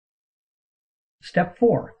Step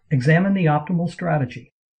 4. Examine the optimal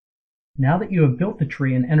strategy. Now that you have built the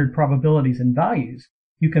tree and entered probabilities and values,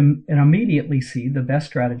 you can immediately see the best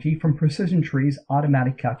strategy from PrecisionTree's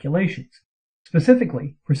automatic calculations.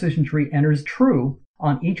 Specifically, PrecisionTree enters true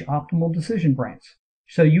on each optimal decision branch,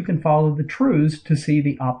 so you can follow the trues to see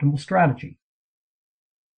the optimal strategy.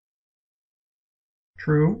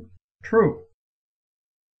 True, true.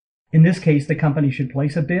 In this case, the company should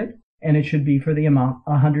place a bid, and it should be for the amount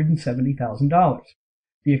 $170,000.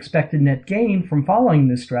 The expected net gain from following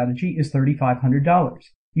this strategy is $3,500.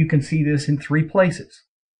 You can see this in 3 places.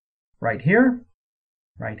 Right here,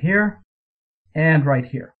 and right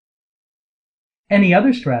here. Any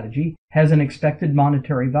other strategy has an expected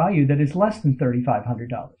monetary value that is less than $3,500.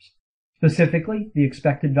 Specifically, the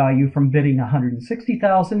expected value from bidding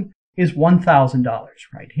 $160,000 is $1,000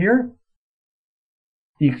 right here.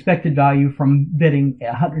 The expected value from bidding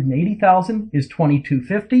 $180,000 is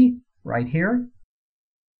 $2,250 right here.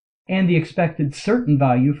 And the expected certain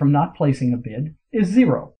value from not placing a bid is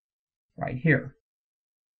 0 right here.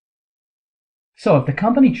 So if the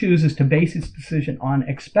company chooses to base its decision on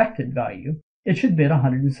expected value, it should bid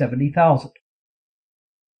 $170,000.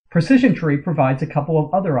 PrecisionTree provides a couple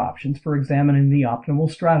of other options for examining the optimal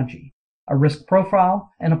strategy, a risk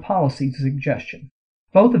profile and a policy suggestion.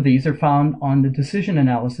 Both of these are found on the decision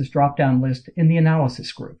analysis drop-down list in the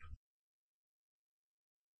analysis group.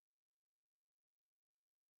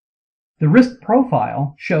 The risk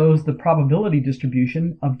profile shows the probability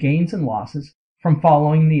distribution of gains and losses from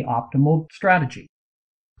following the optimal strategy.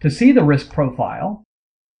 To see the risk profile,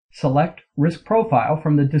 select Risk Profile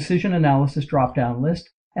from the Decision Analysis drop-down list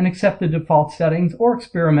and accept the default settings or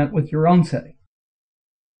experiment with your own setting.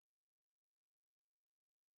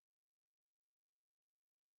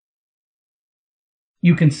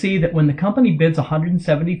 You can see that when the company bids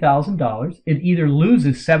 $170,000, it either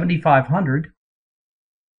loses $7,500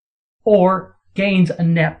 or gains a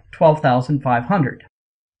net $12,500.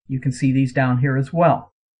 You can see these down here as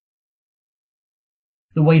well.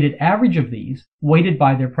 The weighted average of these, weighted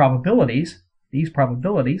by their probabilities, these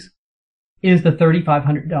probabilities, is the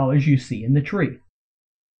 $3,500 you see in the tree.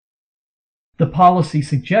 The policy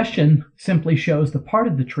suggestion simply shows the part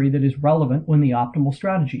of the tree that is relevant when the optimal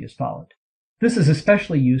strategy is followed. This is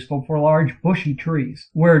especially useful for large, bushy trees,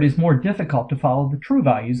 where it is more difficult to follow the true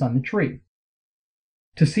values on the tree.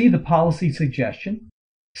 To see the policy suggestion,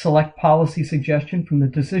 select Policy Suggestion from the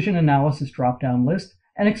Decision Analysis drop-down list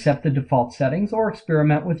and accept the default settings or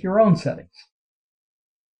experiment with your own settings.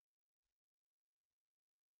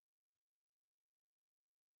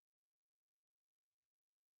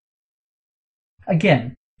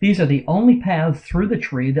 Again, these are the only paths through the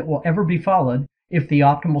tree that will ever be followed if the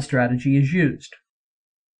optimal strategy is used.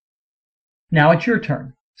 Now it's your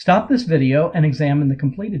turn. Stop this video and examine the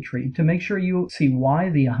completed tree to make sure you see why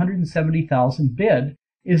the $170,000 bid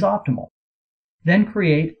is optimal. Then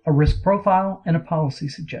create a risk profile and a policy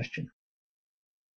suggestion.